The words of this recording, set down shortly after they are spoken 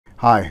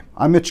Hi,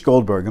 I'm Mitch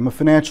Goldberg. I'm a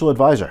financial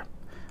advisor.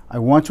 I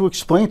want to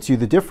explain to you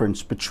the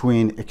difference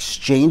between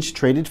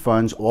exchange-traded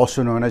funds,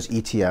 also known as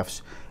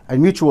ETFs,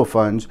 and mutual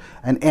funds,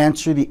 and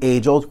answer the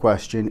age-old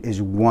question,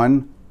 is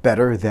one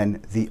better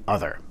than the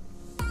other?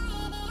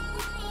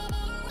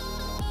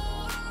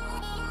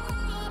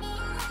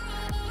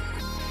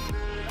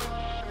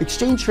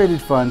 Exchange-traded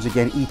funds,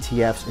 again,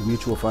 ETFs and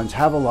mutual funds,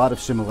 have a lot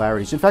of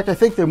similarities. In fact, I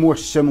think they're more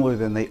similar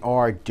than they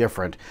are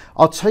different.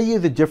 I'll tell you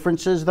the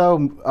differences,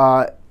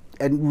 though,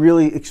 and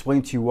really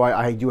explain to you why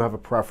I do have a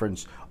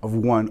preference of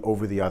one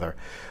over the other.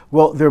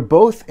 Well, they're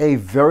both a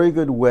very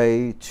good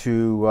way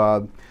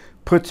to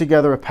put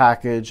together a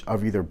package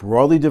of either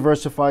broadly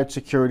diversified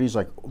securities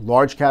like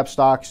large cap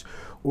stocks,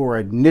 or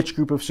a niche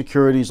group of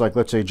securities like,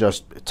 let's say,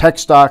 just tech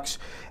stocks,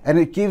 and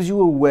it gives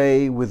you a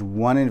way with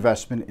one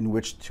investment in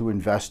which to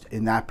invest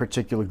in that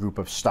particular group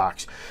of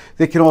stocks.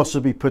 They can also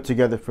be put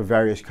together for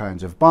various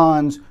kinds of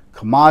bonds,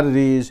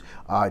 commodities,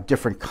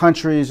 different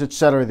countries,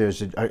 etc.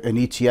 There's an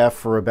ETF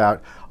for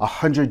about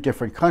 100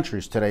 different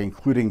countries today,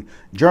 including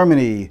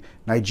Germany,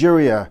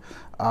 Nigeria,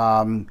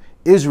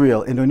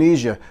 Israel,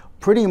 Indonesia.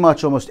 Pretty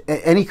much almost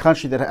any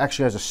country that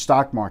actually has a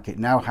stock market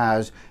now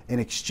has an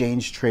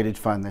exchange-traded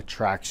fund that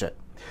tracks it.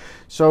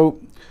 So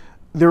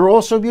there are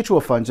also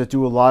mutual funds that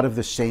do a lot of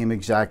the same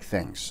exact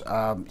things.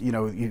 You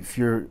know, if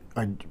you're,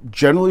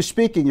 generally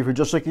speaking, if you're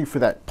just looking for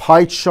that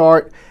pie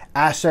chart,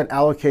 asset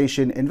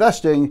allocation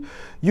investing,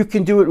 you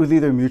can do it with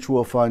either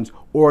mutual funds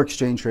or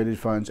exchange-traded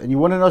funds. And you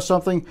want to know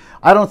something?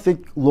 I don't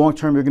think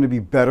long-term you're going to be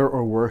better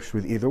or worse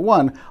with either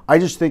one. I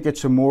just think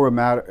it's a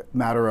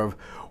matter of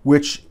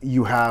which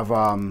you have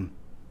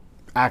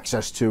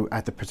access to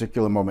at the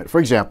particular moment. For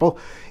example,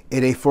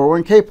 in a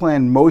 401k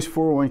plan, most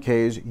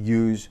 401ks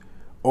use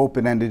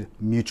open-ended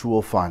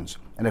mutual funds.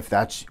 And if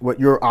that's what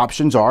your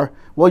options are,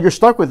 well, you're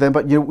stuck with them.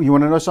 But you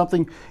want to know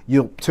something?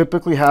 You'll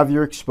typically have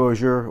your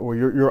exposure or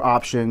your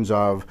options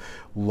of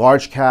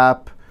large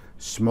cap,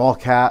 small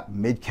cap,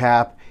 mid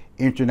cap,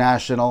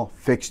 international,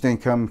 fixed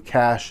income,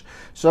 cash.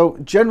 So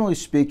generally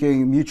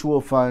speaking, mutual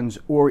funds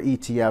or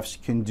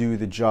ETFs can do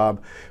the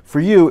job for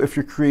you if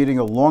you're creating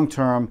a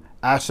long-term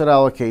asset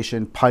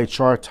allocation pie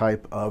chart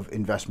type of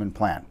investment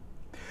plan.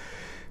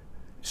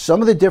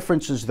 Some of the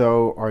differences,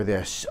 though, are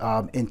this.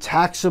 In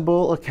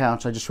taxable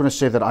accounts, I just want to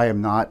say that I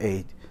am not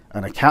an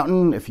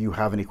accountant. If you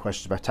have any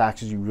questions about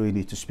taxes, you really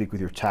need to speak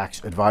with your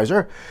tax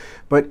advisor.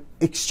 But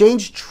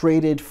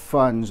exchange-traded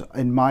funds,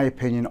 in my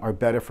opinion, are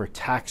better for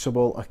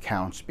taxable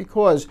accounts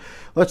because,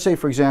 let's say,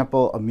 for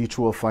example, a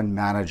mutual fund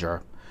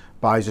manager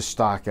buys a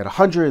stock at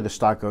 100, the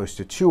stock goes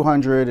to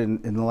 200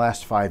 in the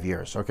last 5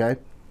 years, okay?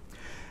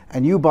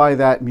 And you buy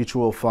that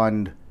mutual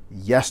fund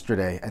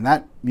yesterday, and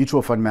that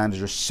mutual fund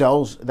manager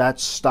sells that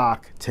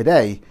stock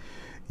today,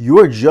 you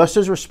are just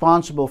as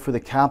responsible for the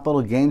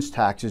capital gains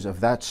taxes of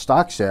that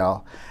stock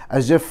sale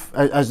as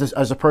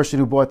a person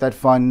who bought that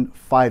fund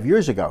 5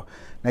 years ago.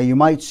 Now, you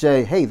might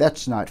say, hey,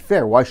 that's not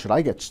fair. Why should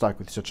I get stuck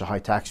with such a high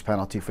tax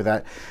penalty for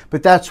that?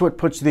 But that's what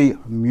puts the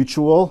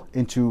mutual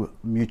into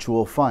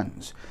mutual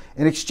funds.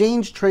 An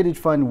exchange-traded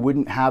fund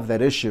wouldn't have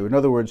that issue. In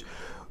other words,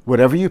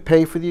 whatever you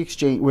pay for the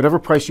exchange, whatever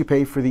price you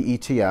pay for the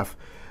ETF,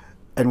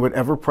 and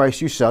whatever price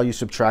you sell, you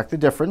subtract the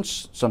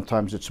difference.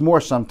 Sometimes it's more,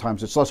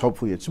 sometimes it's less.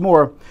 Hopefully it's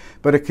more,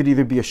 but it could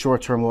either be a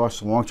short-term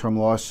loss,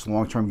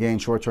 long-term gain,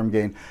 short-term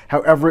gain,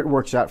 however it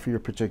works out for your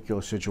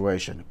particular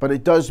situation. But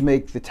it does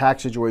make the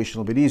tax situation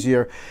a little bit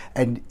easier.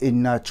 And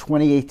in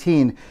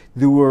 2018,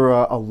 there were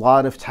a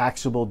lot of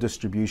taxable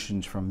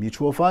distributions from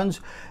mutual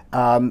funds,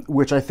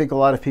 which I think a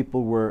lot of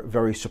people were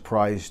very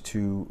surprised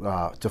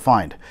to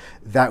find.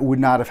 That would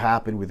not have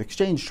happened with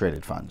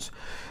exchange-traded funds.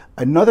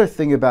 Another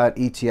thing about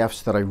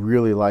ETFs that I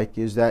really like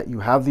is that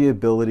you have the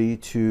ability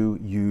to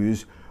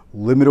use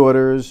limit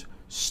orders,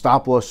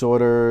 stop loss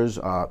orders,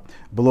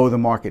 below the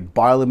market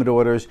buy limit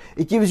orders.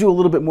 It gives you a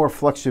little bit more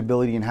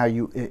flexibility in how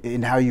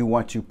you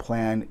want to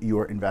plan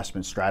your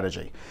investment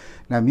strategy.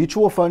 Now,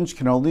 mutual funds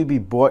can only be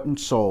bought and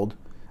sold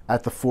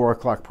at the 4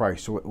 o'clock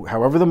price. So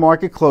however the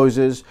market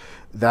closes,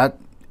 that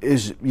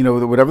is, you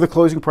know, whatever the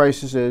closing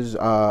prices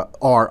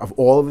are of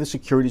all of the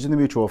securities in the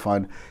mutual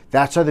fund,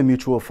 that's how the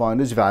mutual fund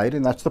is valued,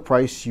 and that's the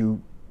price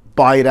you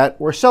buy it at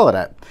or sell it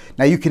at.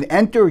 Now, you can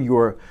enter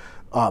your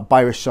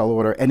buy or sell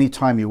order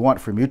anytime you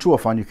want for a mutual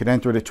fund. You can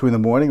enter it at 2 in the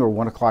morning or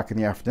 1 o'clock in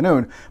the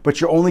afternoon,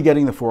 but you're only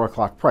getting the 4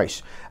 o'clock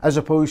price, as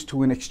opposed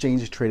to an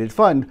exchange-traded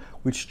fund,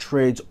 which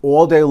trades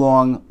all day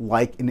long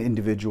like an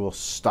individual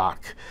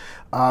stock.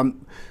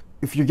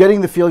 If you're getting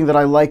the feeling that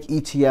I like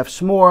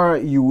ETFs more,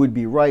 you would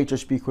be right,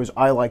 just because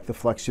I like the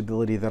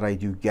flexibility that I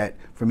do get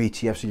from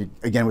ETFs,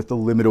 again, with the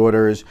limit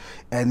orders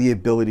and the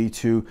ability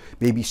to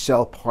maybe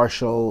sell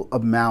partial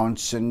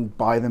amounts and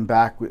buy them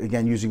back,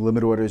 again, using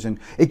limit orders. And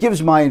it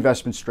gives my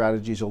investment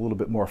strategies a little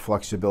bit more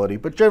flexibility.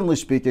 But generally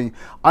speaking,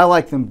 I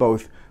like them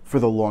both for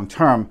the long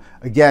term.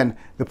 Again,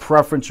 the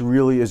preference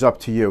really is up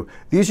to you.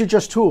 These are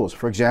just tools.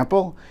 For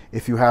example,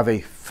 if you have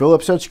a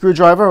Phillips head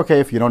screwdriver,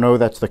 okay, if you don't know,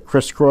 that's the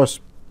crisscross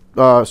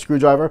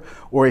screwdriver,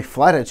 or a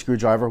flathead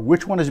screwdriver,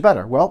 which one is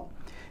better? Well,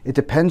 it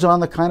depends on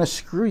the kind of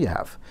screw you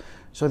have.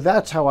 So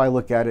that's how I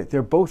look at it.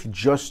 They're both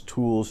just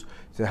tools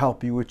to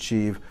help you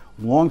achieve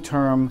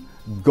long-term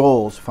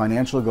goals,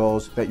 financial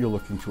goals that you're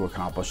looking to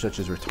accomplish, such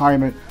as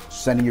retirement,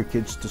 sending your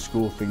kids to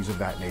school, things of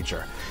that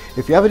nature.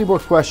 If you have any more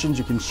questions,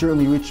 you can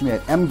certainly reach me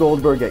at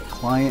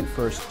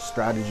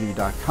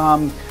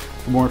mgoldberg@clientfirststrategy.com.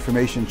 For more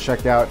information,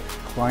 check out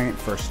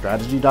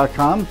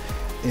clientfirststrategy.com.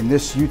 In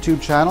this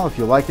YouTube channel, if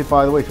you like it,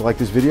 by the way, if you like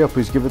this video,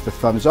 please give it the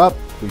thumbs up.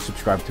 Please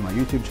subscribe to my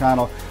YouTube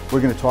channel. We're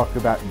going to talk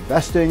about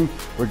investing.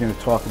 We're going to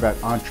talk about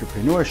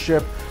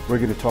entrepreneurship. We're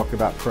going to talk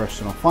about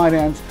personal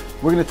finance.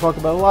 We're going to talk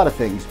about a lot of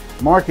things.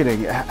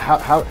 Marketing,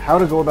 how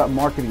to go about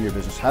marketing your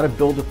business, how to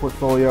build a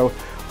portfolio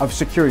of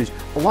securities.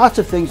 Lots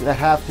of things that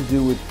have to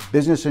do with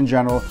business in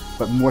general,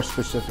 but more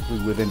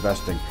specifically with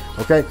investing.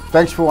 Okay,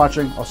 thanks for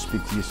watching. I'll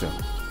speak to you soon.